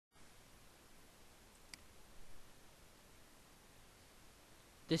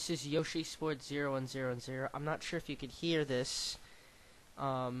This is Yoshi Sports 0100. I'm not sure if you could hear this.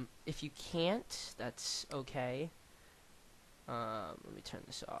 If you can't, that's okay. Let me turn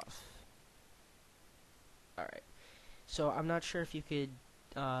this off. Alright. So I'm not sure if you could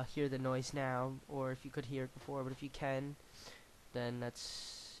hear the noise now, or if you could hear it before, but if you can, then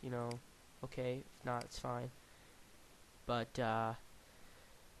that's, okay. If not, it's fine. But,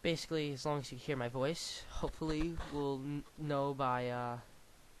 basically, as long as you hear my voice, hopefully we'll know by,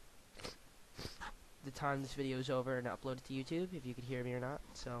 the time this video is over and upload it to YouTube, if you could hear me or not,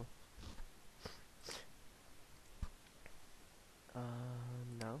 so.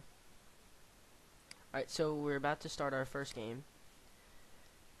 No. Alright, so we're about to start our first game.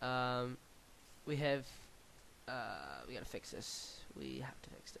 We have, we gotta fix this. We have to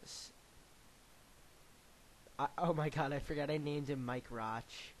fix this. Oh my god, I forgot I named him Mike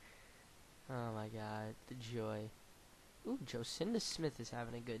Rotch. Oh my god, the joy. Ooh, Jocinda Smith is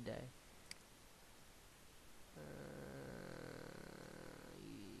having a good day.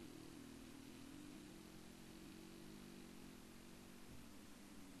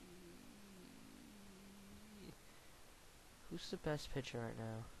 Who's the best pitcher right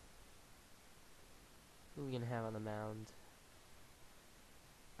now? Who are we gonna have on the mound?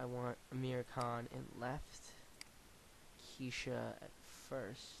 I want Amir Khan in left, Keisha at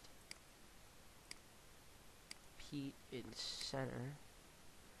first, Pete in center,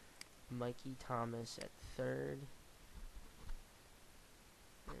 Mikey Thomas at third,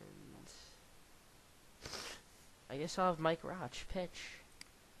 and I guess I'll have Mike Rotch pitch.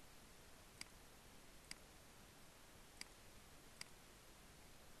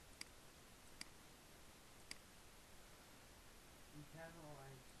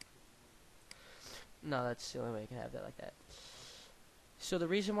 No, that's the only way I can have that like that. So the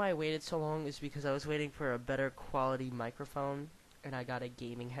reason why I waited so long is because I was waiting for a better quality microphone, and I got a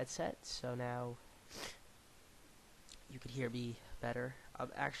gaming headset, so now you could hear me better.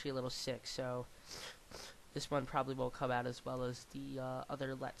 I'm actually a little sick, so this one probably won't come out as well as the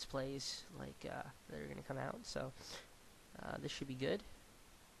other Let's Plays that are going to come out, so this should be good.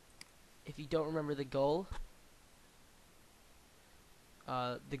 If you don't remember the goal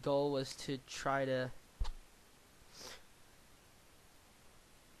was to try to...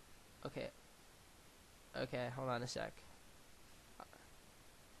 Okay, hold on a sec.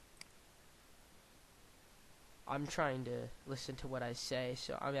 I'm trying to listen to what I say,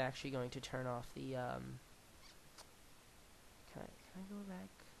 so I'm actually going to turn off the, Can I go back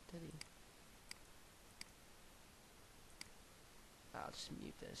to the... I'll just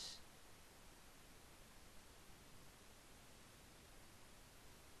mute this.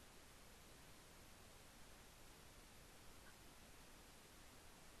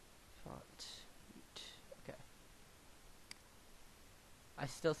 Okay. I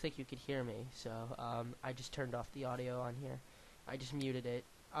still think you could hear me, so I just turned off the audio on here. I just muted it.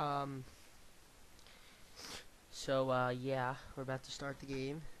 Yeah, we're about to start the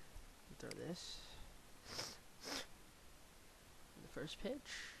game. Throw this. The first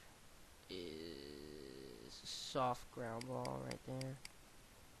pitch is a soft ground ball right there.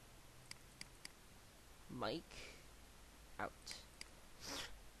 Mike out.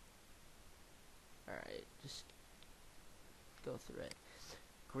 Alright, just go through it.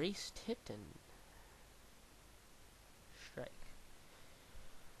 Grace Tipton. Strike.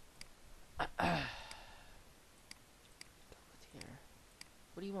 Here.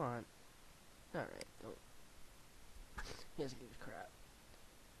 What do you want? Alright, don't. He doesn't give a crap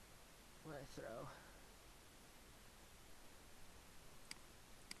what I throw.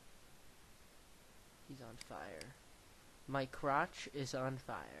 He's on fire. My crotch is on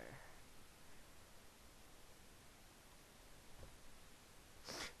fire.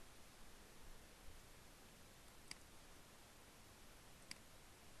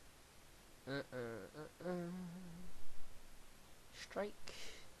 Strike.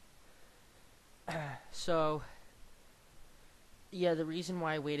 So, yeah, the reason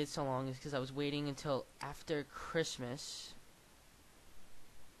why I waited so long is because I was waiting until after Christmas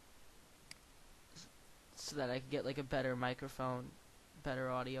so that I could get like a better microphone,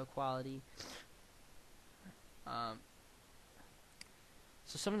 better audio quality. So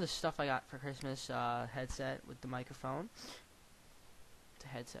some of the stuff I got for Christmas, headset with the microphone. The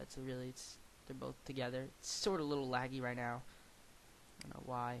headsets, they're both together. It's sort of a little laggy right now. I don't know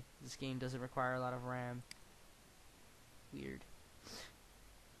why. This game doesn't require a lot of RAM. Weird.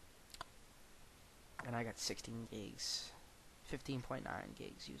 And I got 16 gigs. 15.9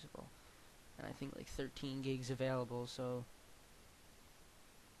 gigs usable. And I think like 13 gigs available, so...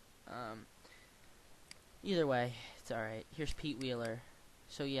 Either way, it's alright. Here's Pete Wheeler.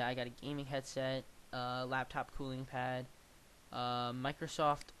 So yeah, I got a gaming headset, laptop cooling pad,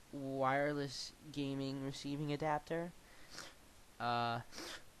 Microsoft wireless gaming receiving adapter. Uh,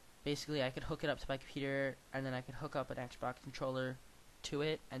 Basically, I could hook it up to my computer, and then I could hook up an Xbox controller to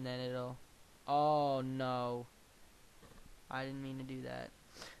it, and then it'll... Oh, no. I didn't mean to do that.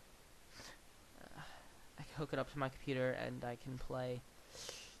 I can hook it up to my computer, and I can play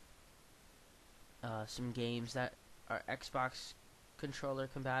some games that are Xbox controller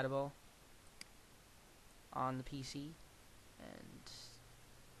compatible on the PC. And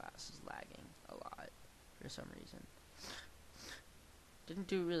wow, this is lagging a lot for some reason. Didn't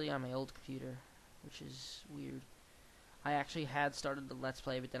do really on my old computer, which is weird. I actually had started the Let's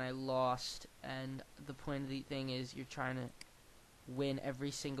Play, but then I lost, and the point of the thing is you're trying to win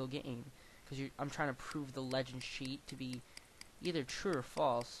every single game, because I'm trying to prove the legend sheet to be either true or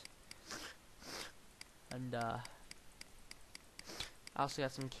false. And I also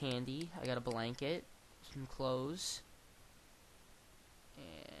got some candy. I got a blanket, some clothes,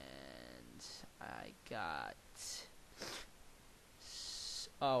 and I got...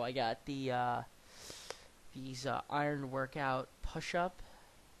 Oh, I got the these iron workout push-up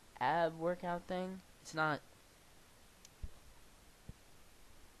ab workout thing. It's not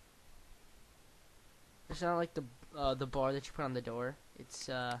like the bar that you put on the door. It's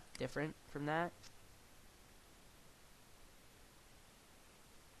different from that.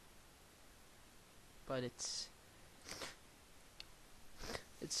 But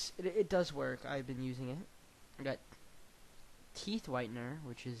it does work. I've been using it. I got teeth whitener,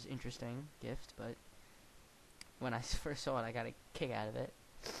 which is interesting gift, but when I first saw it, I got a kick out of it.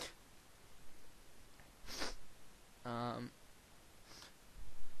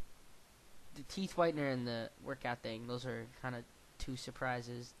 The teeth whitener and the workout thing, those are kind of two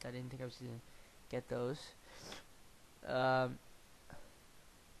surprises. I didn't think I was gonna get those. Yeah,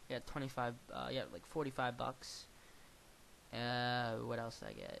 25. Yeah, like $45. What else did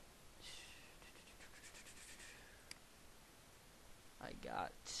I get? I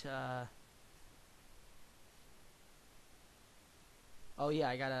got, oh yeah,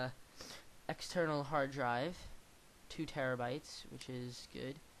 I got a external hard drive, 2 terabytes, which is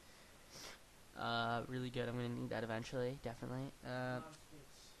good. Really good. I'm gonna need that eventually, definitely.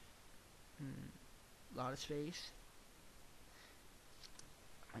 Lot of space.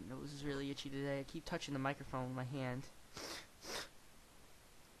 My nose is really itchy today. I keep touching the microphone with my hand.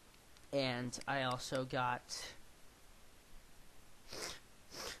 And I also got...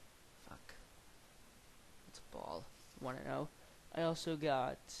 Fuck. It's a ball. Want to know? I also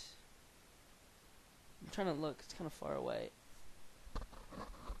got... I'm trying to look. It's kind of far away.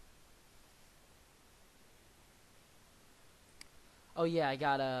 Oh yeah, I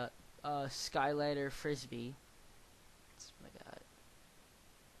got a Skylighter Frisbee. That's what I got.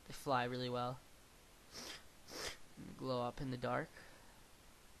 They fly really well. Glow up in the dark.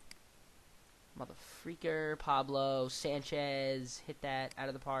 Mother freaker, Pablo Sanchez, hit that out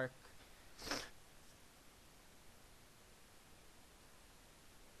of the park.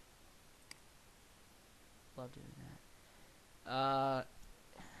 Love doing that. I'm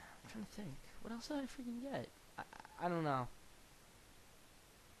trying to think. What else did I freaking get? I don't know.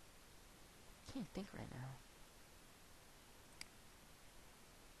 Can't think right now.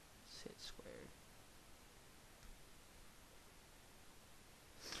 Sit squared.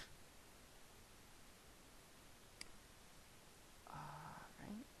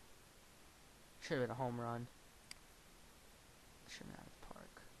 Right? Should have been a home run. Should have been out of the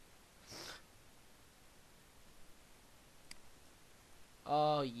park.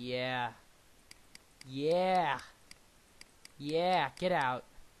 Oh yeah. Yeah. Yeah, get out.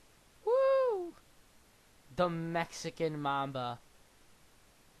 Woo! The Mexican Mamba.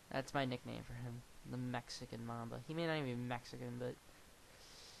 That's my nickname for him. The Mexican Mamba. He may not even be Mexican, but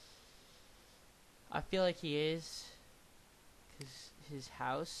I feel like he is. Because his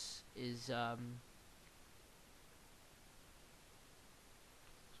house is,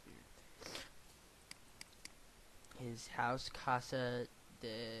 his house, Casa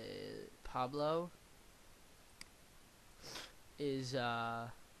de Pablo, is, it's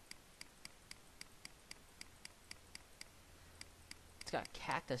got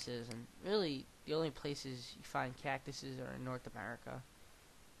cactuses, and really, the only places you find cactuses are in North America.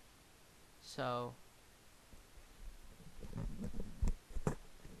 So,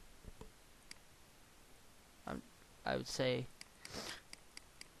 I would say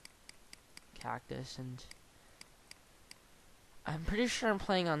cactus, and I'm pretty sure I'm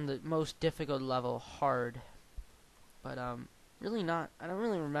playing on the most difficult level, hard, but really not. I don't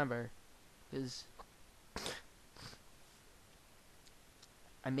really remember, because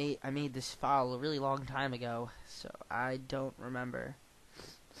I made this file a really long time ago, so I don't remember.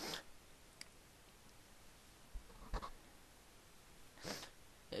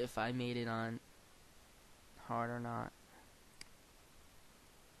 If I made it on hard or not.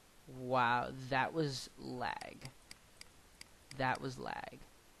 Wow, that was lag. That was lag.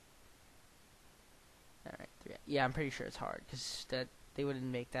 Alright, yeah, I'm pretty sure it's hard, because that they wouldn't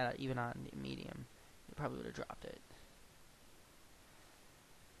make that even on medium. They probably would have dropped it.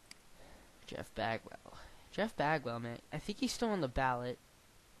 Jeff Bagwell. Jeff Bagwell, man. I think he's still on the ballot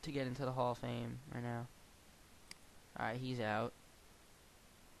to get into the Hall of Fame right now. Alright, he's out.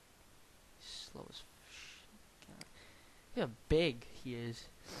 Slow as shit. God. Look how big he is.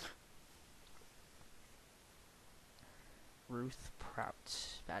 Ruth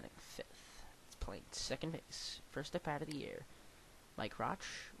Prout, batting 5th. It's playing second base. First at bat of the year. Mike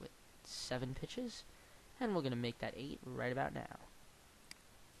Rotch with 7 pitches. And we're going to make that 8 right about now.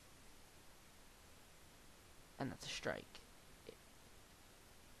 And that's a strike.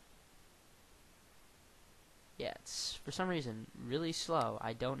 Yeah, it's for some reason really slow.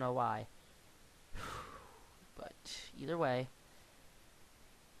 I don't know why. But either way.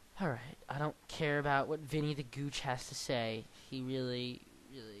 Alright, I don't care about what Vinny the Gooch has to say. He really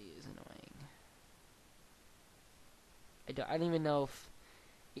is annoying. I don't even know if...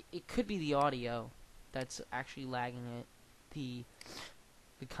 It could be the audio that's actually lagging it.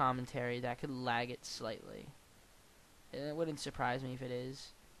 The commentary that could lag it slightly. And it wouldn't surprise me if it is.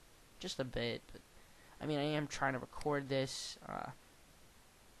 Just a bit, but... I mean, I am trying to record this.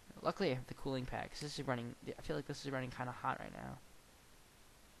 Luckily, I have the cooling pad, because this is running... I feel like this is running kind of hot right now.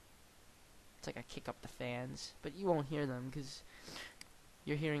 It's like I kick up the fans, but you won't hear them because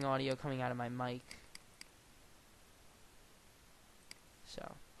you're hearing audio coming out of my mic.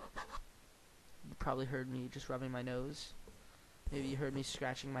 So, you probably heard me just rubbing my nose. Maybe you heard me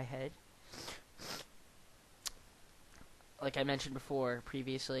scratching my head. Like I mentioned before,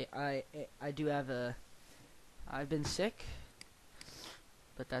 previously, I do have I've been sick,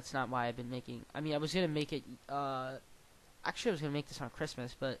 but that's not why I've been making... I mean, I was going to make it, actually I was going to make this on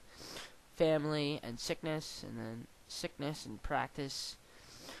Christmas, but... family and sickness, and then sickness and practice.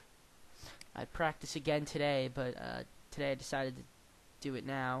 I practice again today, but today I decided to do it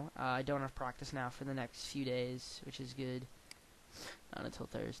now. I don't have practice now for the next few days, which is good. Not until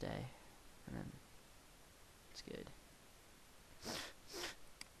Thursday, and then it's good.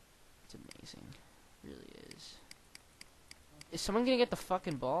 It's amazing, it really is. Is someone gonna get the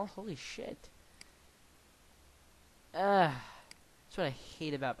fucking ball? Holy shit! That's what I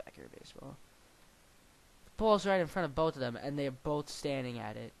hate about backyard baseball. The ball's right in front of both of them, and they're both standing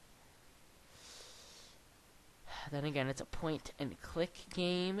at it. Then again, it's a point-and-click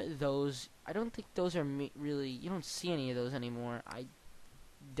game. Those, I don't think those are really... You don't see any of those anymore. I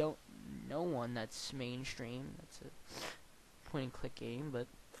don't know one that's mainstream. That's a point-and-click game, but...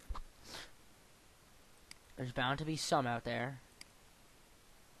 there's bound to be some out there.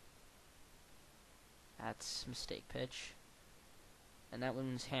 That's mistake pitch. And that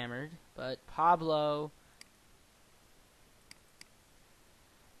one's hammered. But Pablo...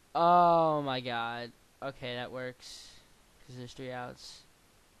 oh my god. Okay, that works. Because there's 3 outs.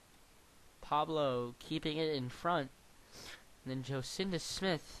 Pablo keeping it in front. And then Jocinda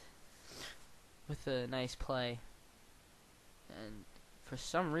Smith with a nice play. And for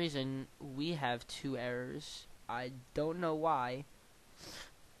some reason, we have 2 errors. I don't know why.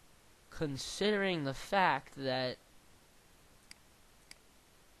 Considering the fact that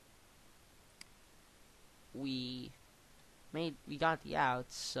we got the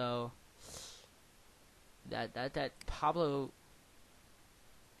outs, so that Pablo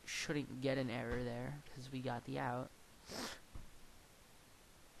shouldn't get an error there because we got the out.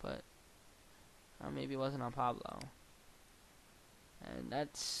 But maybe it wasn't on Pablo. And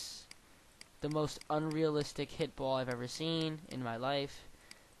that's the most unrealistic hit ball I've ever seen in my life,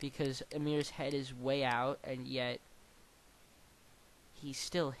 because Amir's head is way out and yet he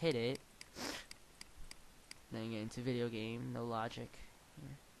still hit it. Then again, it's a video game, no logic.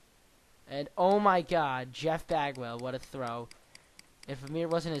 And oh my god, Jeff Bagwell, what a throw. If Amir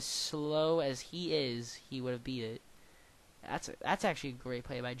wasn't as slow as he is, he would have beat it. That's actually a great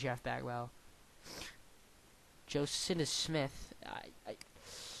play by Jeff Bagwell. Jocinda Smith,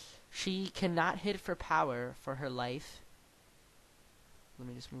 she cannot hit for power for her life. Let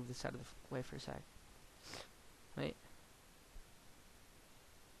me just move this out of the way for a sec. Wait.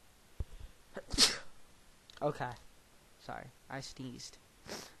 Okay. Sorry. I sneezed.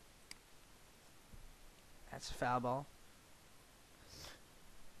 That's a foul ball.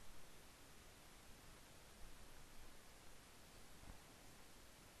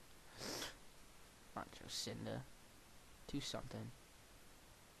 Jocinda. Do something.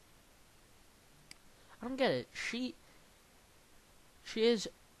 I don't get it. She is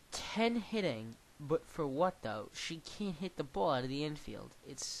 10 hitting, but for what though? She can't hit the ball out of the infield.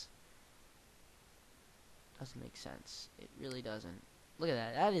 Doesn't make sense. It really doesn't. Look at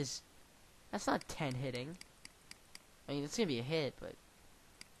that. That's not 10 hitting. I mean, it's gonna be a hit, but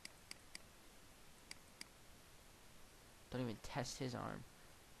don't even test his arm.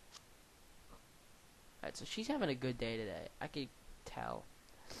 Alright, so she's having a good day today. I could tell.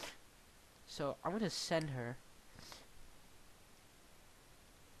 So I'm gonna send her.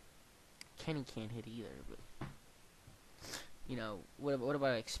 Kenny can't hit either, but you know, what do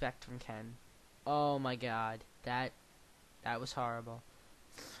I expect from Ken? Oh my god. That was horrible.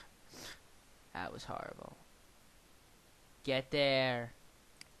 That was horrible. Get there.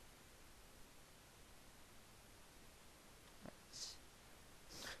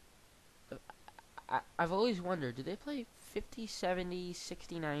 I've always wondered, do they play 50, 70,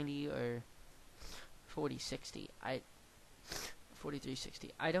 60, 90, or 40, 60? 43,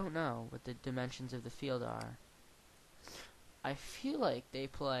 60. I don't know what the dimensions of the field are. I feel like they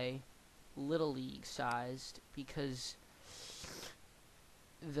play Little League sized because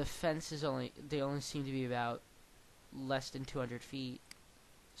the fence is they only seem to be about less than 200 feet.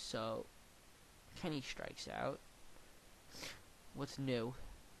 So Kenny strikes out. What's new?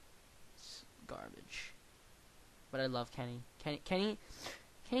 It's garbage. But I love Kenny.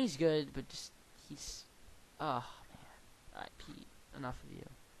 Kenny's good, but just he's oh man. Alright, Pete, enough of you.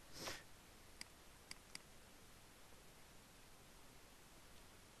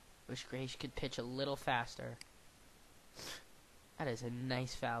 Wish Grace could pitch a little faster. That is a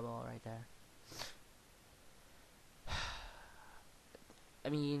nice foul ball right there. I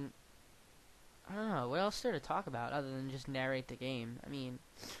mean, I don't know. What else is there to talk about other than just narrate the game? I mean,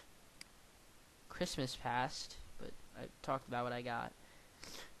 Christmas passed, but I talked about what I got.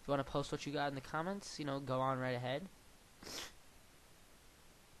 If you want to post what you got in the comments, you know, go on right ahead.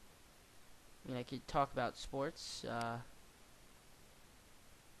 I mean, I could talk about sports.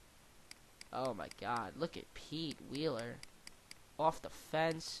 Oh my god, look at Pete Wheeler. Off the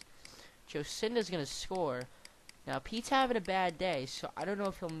fence. Jocinda's gonna score. Now, Pete's having a bad day, so I don't know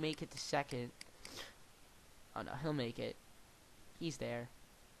if he'll make it to second. Oh no, he'll make it. He's there.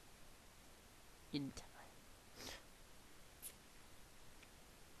 In time.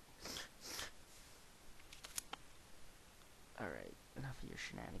 Alright, enough of your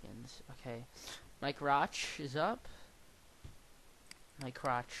shenanigans. Okay, Mike Rotch is up. Mike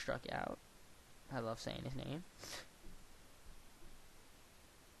Rotch struck out. I love saying his name.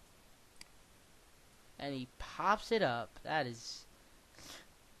 And he pops it up. That is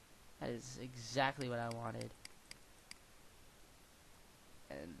exactly what I wanted.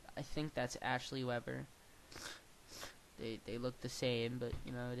 And I think that's Ashley Weber. They look the same, but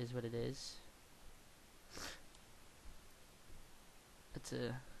you know, it is what it is. That's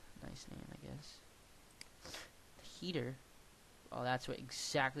a nice name, I guess. The Heater. Oh, that's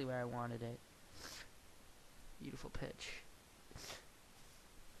exactly where I wanted it. Beautiful pitch.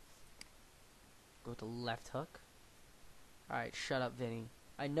 Go with the left hook. Alright, shut up, Vinny.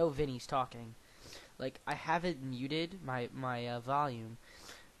 I know Vinny's talking. Like, I haven't muted my volume,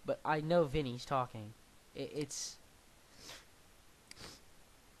 but I know Vinny's talking. It's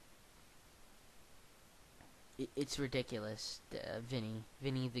ridiculous. Vinny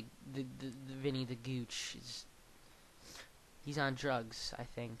the Vinny the Gooch is. He's on drugs, I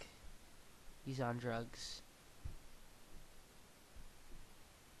think. He's on drugs.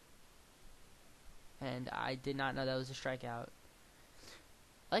 And I did not know that was a strikeout.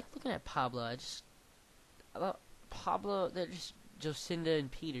 I like looking at Pablo. I love Pablo. They're just Jocinda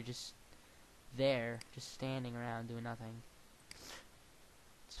and Pete are just there, just standing around doing nothing.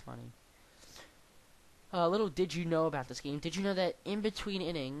 It's funny. A little did you know about this game? Did you know that in between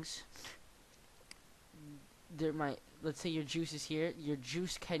innings, let's say your juice is here, your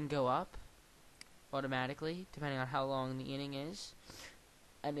juice can go up automatically depending on how long the inning is.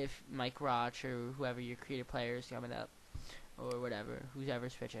 And if Mike Rotch or whoever your creative player is coming up, or whatever,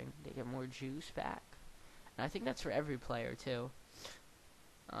 whoever's pitching, they get more juice back. And I think that's for every player too,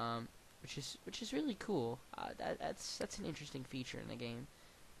 which is really cool. That's an interesting feature in the game.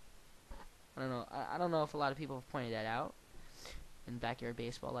 I don't know. I don't know if a lot of people have pointed that out in Backyard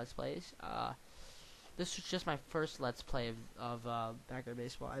Baseball Let's Plays. This was just my first Let's Play of Backyard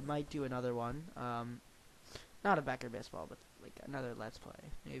Baseball. I might do another one. Not a Backyard Baseball, but like another Let's Play.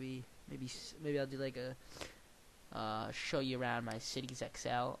 Maybe I'll do like a show you around my Cities XL.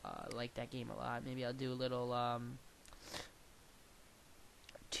 I like that game a lot. Maybe I'll do a little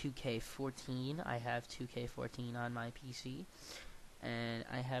 2K14. I have 2K14 on my PC, and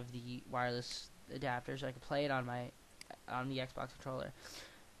I have the wireless adapter, so I can play it on the Xbox controller.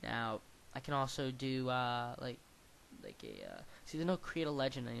 Now, I can also do see, there's no create a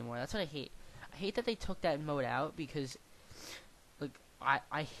legend anymore. That's what I hate. I hate that they took that mode out because like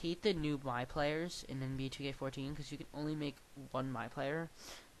I hate the new my players in NBA 2K14 because you can only make one my player,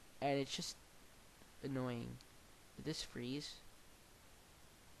 and it's just annoying. Did this freeze?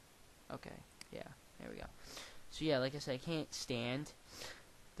 Okay, yeah, there we go. So yeah, like I said, I can't stand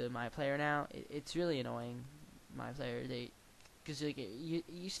the my player now. It's really annoying. My player, because like it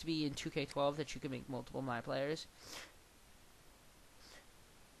used to be in 2K12 that you could make multiple my players.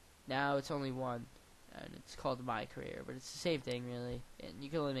 Now it's only one, and it's called My Career, but it's the same thing really. And you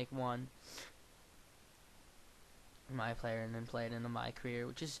can only make one My Player and then play it in the My Career,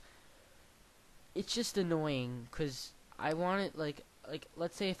 which is it's just annoying because I want it like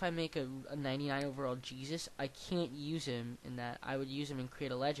let's say if I make a 99 overall Jesus, I can't use him in that. I would use him in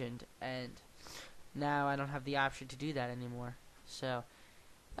Create a Legend, and now I don't have the option to do that anymore. So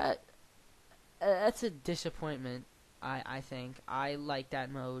that's a disappointment. I think I like that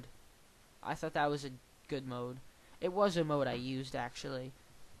mode. I thought that was a good mode. It was a mode I used actually.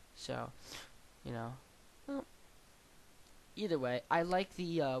 So, you know, well, either way, I like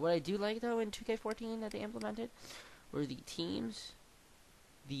the what I do like though in 2K14 that they implemented were the teams,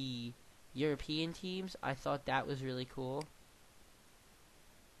 the European teams. I thought that was really cool.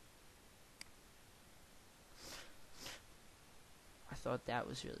 I thought that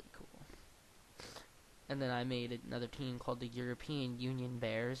was really cool. And then I made another team called the European Union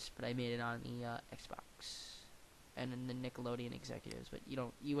Bears, but I made it on the Xbox and then the Nickelodeon executives. But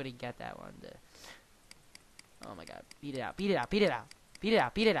you wouldn't get that one. Oh my God! Beat it out! Beat it out! Beat it out! Beat it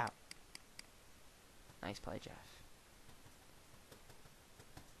out! Beat it out! Nice play, Jeff.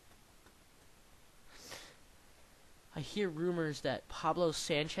 I hear rumors that Pablo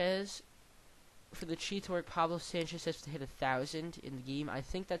Sanchez, for the cheat to work, Pablo Sanchez has to hit 1,000 in the game. I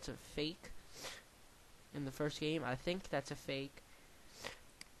think that's a fake. In the first game, I think that's a fake.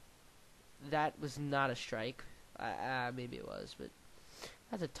 That was not a strike. Maybe it was, but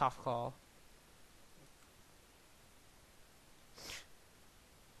that's a tough call.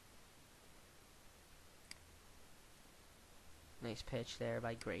 Nice pitch there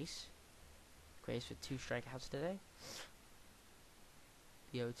by Grace. Grace with 2 strikeouts today.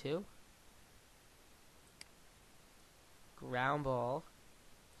 The 0-2. Ground ball.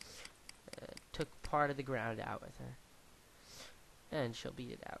 Took part of the ground out with her. And she'll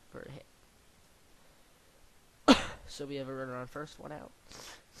beat it out for a hit. So we have a runner on first, 1 out.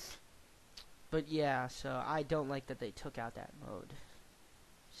 But yeah, so I don't like that they took out that mode.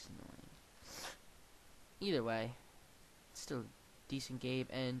 It's annoying. Either way, it's still a decent game,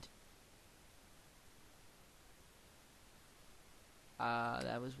 and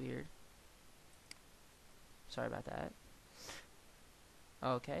that was weird. Sorry about that.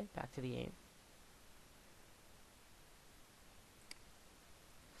 Okay, back to the game.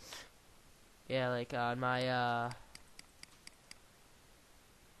 Yeah, like on my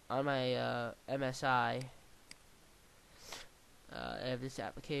MSI, I have this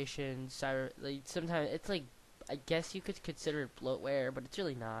application. Like sometimes it's like I guess you could consider it bloatware, but it's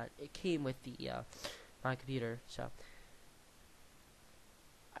really not. It came with the my computer. So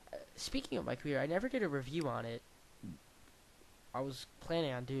speaking of my computer, I never did a review on it. I was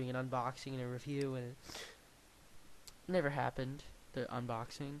planning on doing an unboxing and a review, and it never happened. The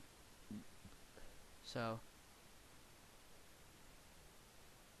unboxing. So,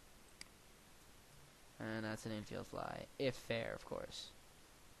 and that's an infield fly, if fair, of course.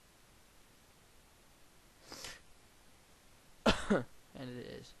 And it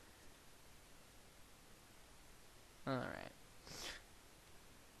is. Alright.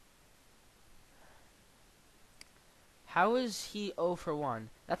 How is he 0 for 1?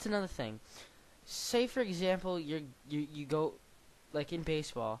 That's another thing. Say, for example, you go, like in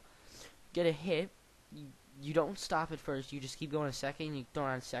baseball, get a hit, you don't stop at first, you just keep going to second, you throw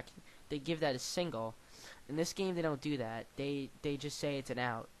on second. They give that a single. In this game, they don't do that. They just say it's an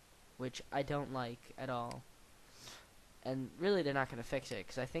out, which I don't like at all. And really, they're not going to fix it,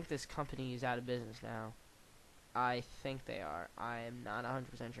 because I think this company is out of business now. I think they are. I am not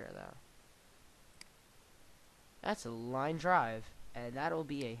 100% sure, though. That's a line drive, and that'll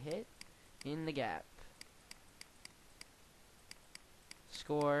be a hit in the gap.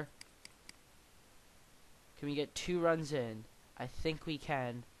 Score. Can we get 2 runs in? I think we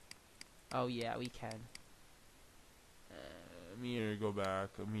can. Oh yeah, we can. Amir, go back.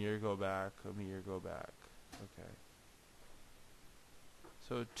 Amir, go back. Amir, go back. Okay.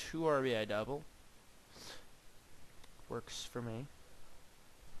 So 2 RBI double works for me.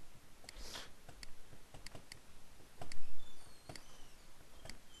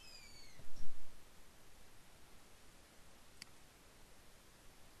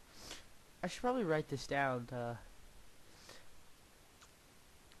 I should probably write this down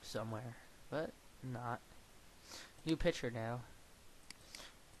somewhere, but not. New pitcher now.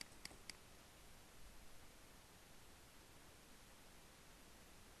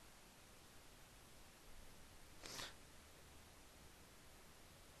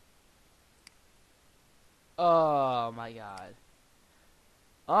 Oh my god.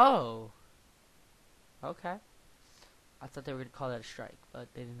 Oh. Okay. I thought they were going to call that a strike,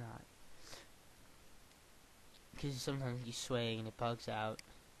 but they did not. Because sometimes you swing and it bugs out.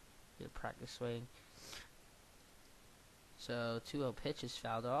 You practice swing. So 2-0 pitch is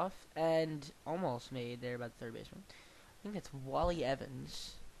fouled off and almost made there by the third baseman. I think that's Wally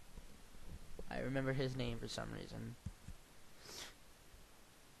Evans. I remember his name for some reason.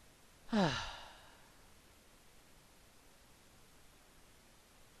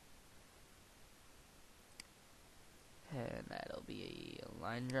 And that'll be a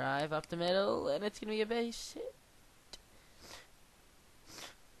line drive up the middle, and it's going to be a base hit.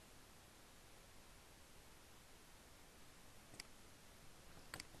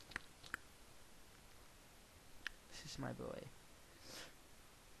 This is my boy.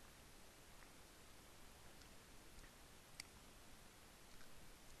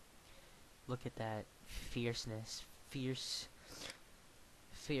 Look at that fierceness. Fierce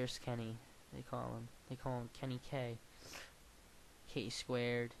Kenny, they call him. They call him Kenny K. K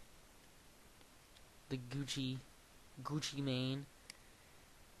squared. The Gucci Mane.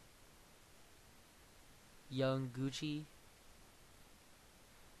 Young Gucci.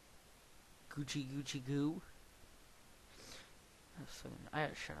 Gucci goo. I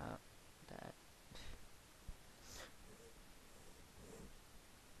gotta shut up. That.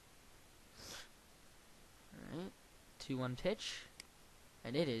 Alright. 2-1 pitch.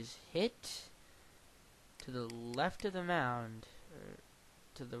 And it is hit to the left of the mound. Or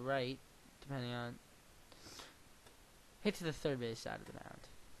to the right, depending on. Hit to the third base side of the mound.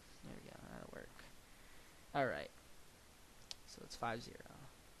 There we go. That'll work. Alright. So it's 5-0.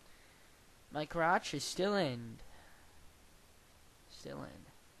 Mike Rotch is still in. Still in.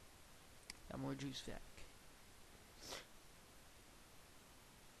 Got more juice back.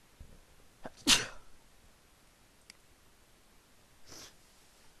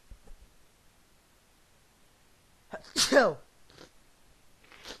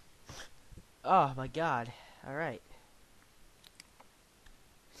 Oh my god. Alright.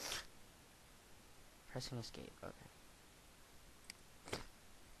 Pressing escape. Okay.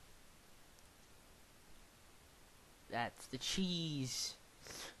 That's the cheese.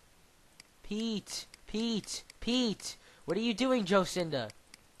 Pete! What are you doing, Jocinda?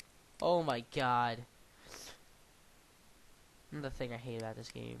 Oh my god. Another thing I hate about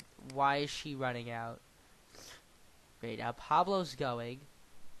this game. Why is she running out? Great, now Pablo's going.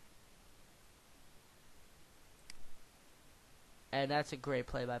 And that's a great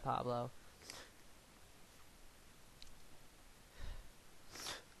play by Pablo.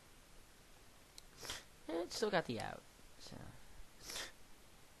 And still got the out. So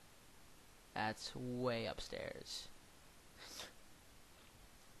that's way upstairs.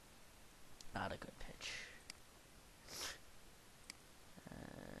 Not a good pitch.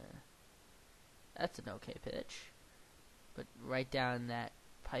 That's an okay pitch. But right down that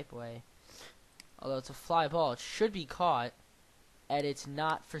pipeway. Although it's a fly ball, it should be caught. And it's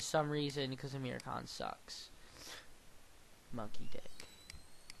not for some reason because Amir Khan sucks. Monkey dick.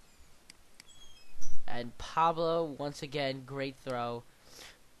 And Pablo, once again, great throw.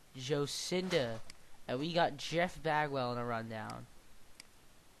 Jocinda. And we got Jeff Bagwell in a rundown.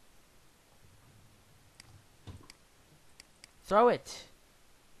 Throw it.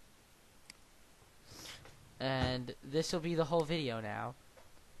 And this will be the whole video now.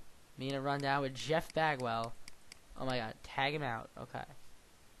 Me in a rundown with Jeff Bagwell. Oh my god, tag him out. Okay.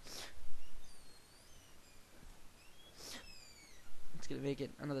 It's gonna make it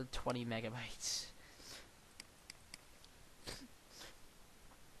another 20 megabytes.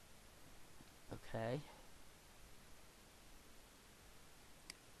 Okay.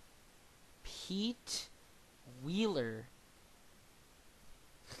 Pete Wheeler.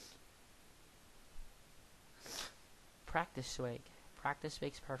 Practice swing. Practice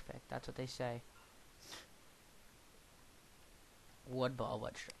makes perfect. That's what they say. 1 ball,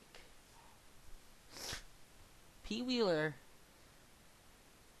 1 strike. Pete Wheeler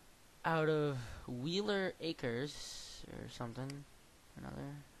out of Wheeler Acres or something.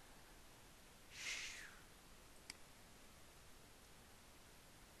 Another.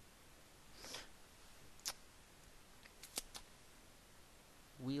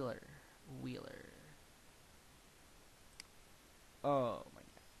 Wheeler. Oh my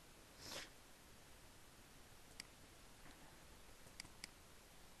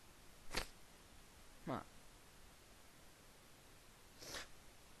god. Come on.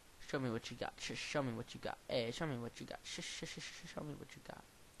 Show me what you got. Show me what you got. Hey, show me what you got. Show me what you got.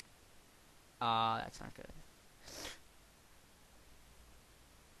 Ah, that's not good.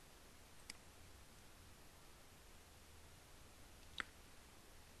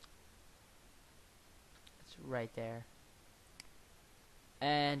 It's right there.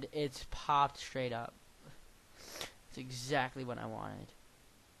 And it's popped straight up. It's exactly what I wanted.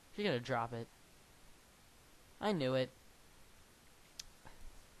 She's gonna drop it. I knew it.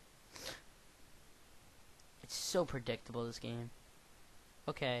 It's so predictable, this game.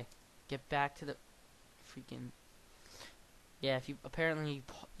 Okay, get back to the freaking... Yeah, if you apparently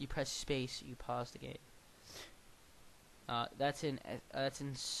you press space, you pause the game. That's in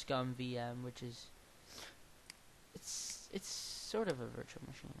Scum VM, which is it's sort of a virtual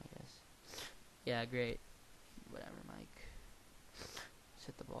machine, I guess. Yeah, great. Whatever, Mike. Let's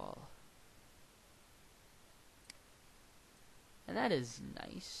hit the ball. And that is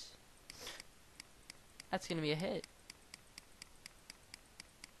nice. That's gonna be a hit.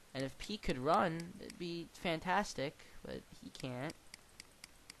 And if Pete could run, it'd be fantastic, but he can't.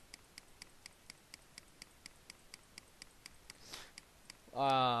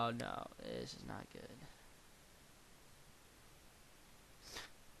 Oh no, this is not good.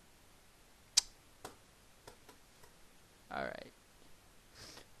 Alright.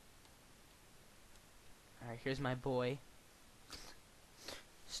 Alright, here's my boy.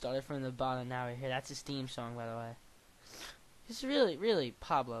 Started from the bottom, now we're here. That's his theme song, by the way. It's really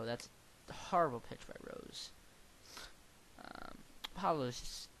Pablo. That's a horrible pitch by Rose. Pablo's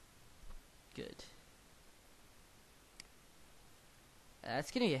just good.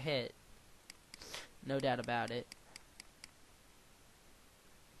 That's gonna be a hit. No doubt about it.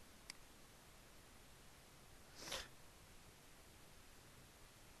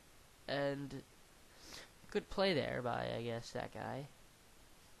 And good play there by, I guess, that guy.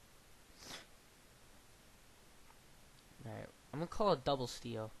 Alright, I'm gonna call a double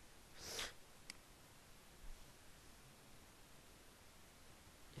steal.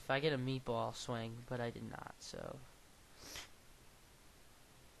 If I get a meatball, I'll swing, but I did not, so...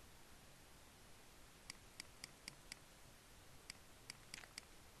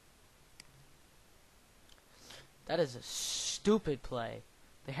 That is a stupid play.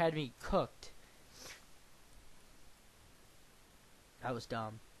 They had me cooked. That was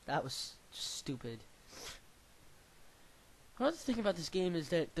dumb. That was stupid. Another thing about this game is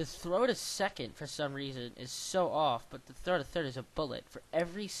that the throw to second, for some reason, is so off, but the throw to third is a bullet for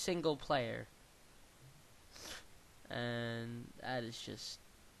every single player. And that is just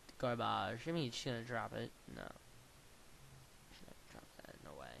garbage. I mean, she's gonna drop it. No. She's not gonna drop that.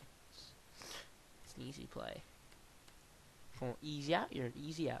 No way. It's an easy play. From easy out, you're an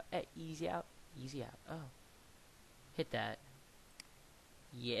easy out. Hey, easy out, easy out. Oh. Hit that.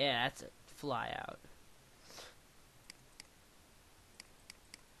 Yeah, that's a fly out.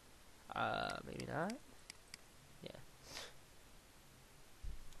 Maybe not. Yeah.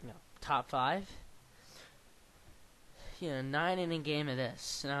 No. Top 5. Yeah, 9-inning game of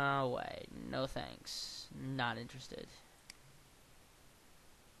this. No way. No thanks. Not interested.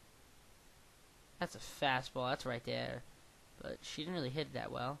 That's a fastball. That's right there. But she didn't really hit it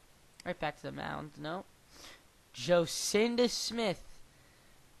that well. Right back to the mound. No. Jocinda Smith.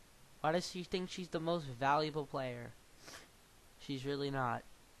 Why does she think she's the most valuable player? She's really not.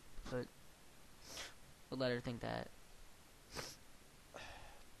 But we'll let her think that.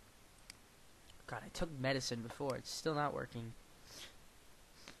 God, I took medicine before. It's still not working.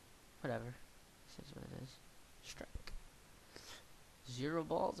 Whatever. This is what it is. Strike. 0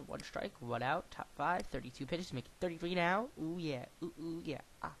 balls, 1 strike, 1 out, top 5, 32 pitches, make it 33 now. Ooh yeah, ooh yeah.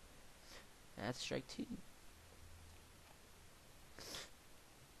 Ah. That's strike 2.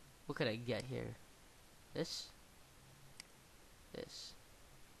 What could I get here? This? This.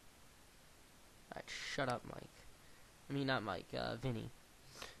 Alright, shut up, Mike. I mean, not Mike, Vinny.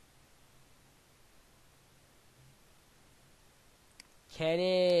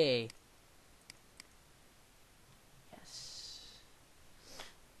 Kenny! Yes.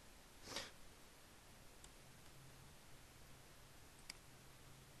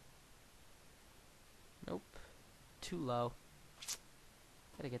 Nope. Too low.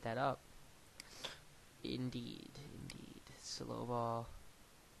 Gotta get that up. Indeed. slow ball.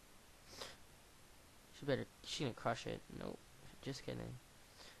 She gonna crush it. Nope. Just kidding.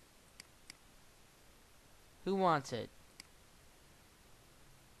 Who wants it?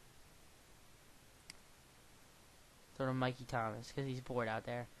 Throw to Mikey Thomas, because he's bored out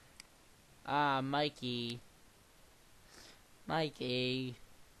there. Ah, Mikey. Mikey.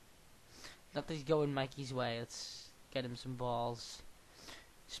 Nothing's going Mikey's way. Let's get him some balls.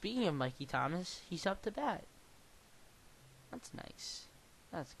 Speaking of Mikey Thomas, he's up to bat. That's nice.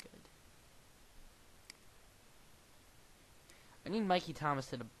 That's good. I need Mikey Thomas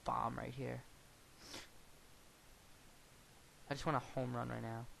to the bomb right here. I just want a home run right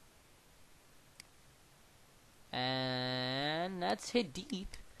now. And that's hit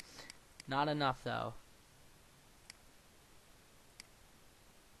deep. Not enough, though.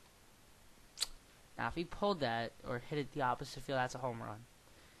 Now, if he pulled that or hit it the opposite field, that's a home run.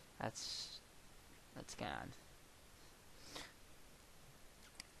 That's gone.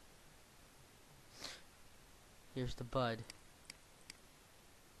 Here's the bud.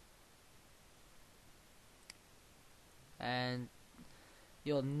 And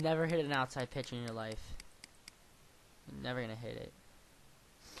you'll never hit an outside pitch in your life. You're never gonna hit it.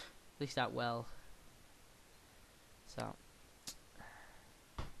 At least not well. So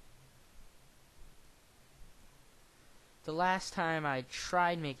the last time I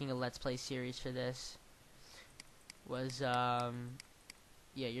tried making a Let's Play series for this was yeah,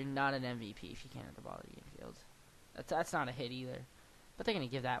 you're not an MVP if you can't hit the ball at the infield. That's not a hit either. But they're gonna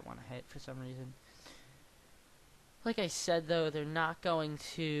give that one a hit for some reason. Like I said, though, they're not going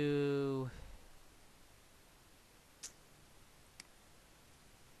to...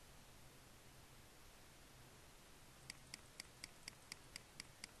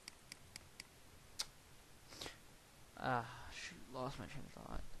 shoot, lost my train of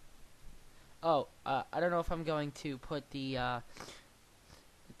thought. Oh, I don't know if I'm going to put the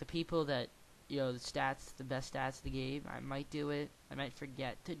people that, you know, the stats, the best stats of the game. I might do it. I might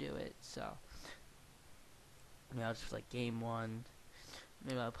forget to do it, so... You know, just like game 1.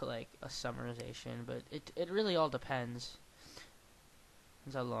 Maybe I'll put like a summarization, but it really all depends.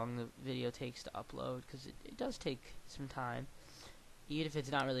 Depends how long the video takes to upload, because it does take some time. Even if it's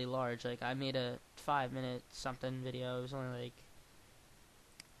not really large. Like, I made a 5-minute something video. It was only like,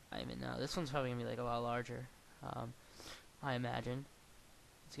 I don't even know. This one's probably gonna be like a lot larger. I imagine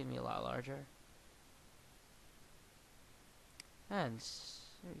it's gonna be a lot larger. And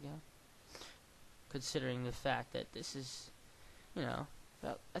there we go. Considering the fact that this is, you know,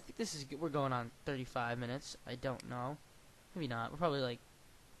 about, I think this is, we're going on 35 minutes. I don't know. Maybe not. We're probably like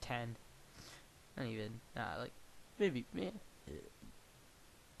 10. Not even. Nah, like, maybe.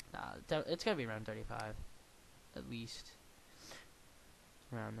 Nah, it's gotta be around 35. At least.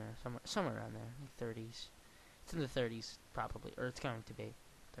 Around there. Somewhere around there. Like 30s. It's in the 30s, probably. Or it's going to be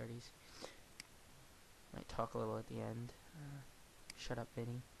 30s. Might talk a little at the end. Shut up,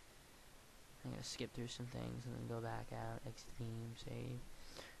 Vinny. I'm gonna skip through some things and then go back out, exit the game,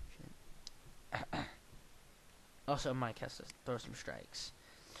 save. Also, Mike has to throw some strikes.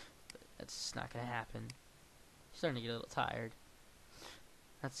 But that's not gonna happen. He's starting to get a little tired.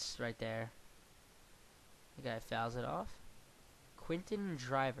 That's right there. The guy fouls it off. Quinton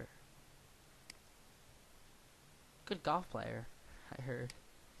Driver. Good golf player, I heard.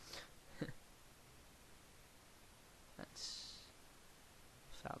 That's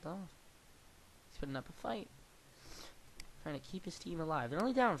fouled off. Putting up a fight, trying to keep his team alive. They're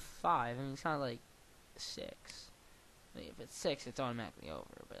only down 5. I mean, it's not like 6. I mean, if it's 6, it's automatically over.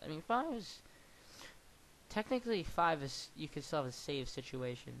 But I mean, 5 is technically 5 is, you could still have a save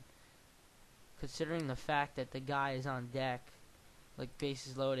situation, considering the fact that the guy is on deck, like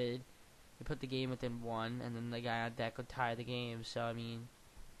bases loaded. You put the game within 1, and then the guy on deck would tie the game. So I mean,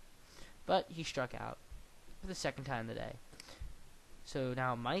 but he struck out for the 2nd time today. So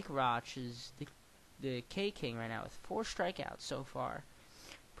now Mike Rotch is the K King right now with 4 strikeouts so far.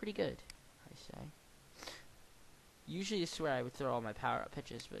 Pretty good, I say. Usually this is where I would throw all my power-up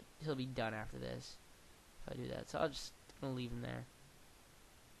pitches, but he'll be done after this if I do that. So I'll just gonna leave him there.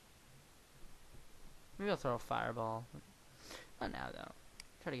 Maybe I'll throw a fireball. Not now, though.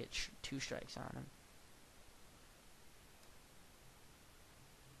 Try to get 2 strikes on him.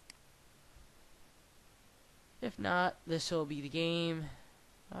 If not, this will be the game.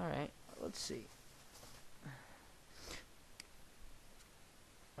 Alright, let's see.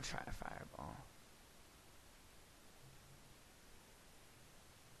 I'll try a fireball.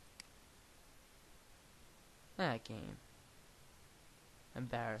 That game.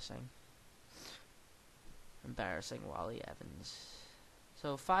 Embarrassing. Embarrassing Wally Evans.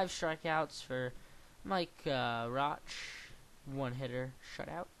 So 5 strikeouts for Mike Rotch. one-hitter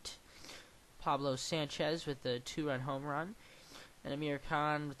shutout. Pablo Sanchez with the 2-run home run. And Amir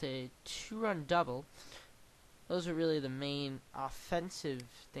Khan with a 2-run double. Those are really the main offensive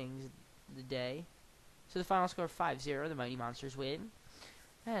things of the day. So the final score 5-0, the Mighty Monsters win.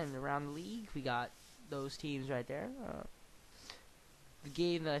 And around the league, we got those teams right there. The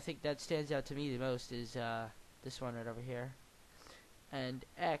game that I think that stands out to me the most is this one right over here. And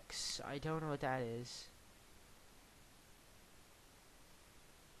X, I don't know what that is.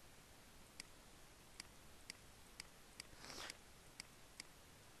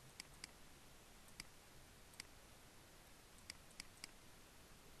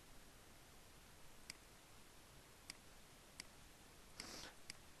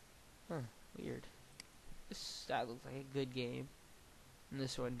 Huh, weird. That looked like a good game. And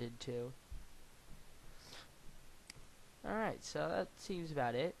this one did too. Alright, so that seems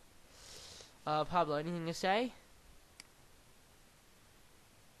about it. Pablo, anything to say?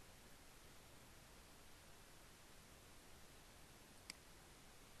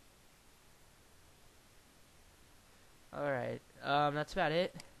 Alright, that's about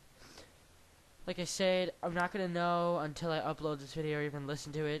it. Like I said, I'm not going to know until I upload this video or even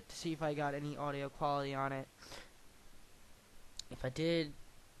listen to it to see if I got any audio quality on it. If I did,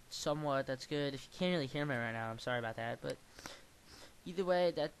 somewhat, that's good. If you can't really hear me right now, I'm sorry about that. But either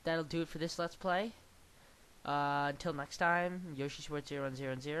way, that'll do it for this Let's Play. Until next time, Yoshi Sports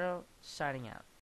 0100 signing out.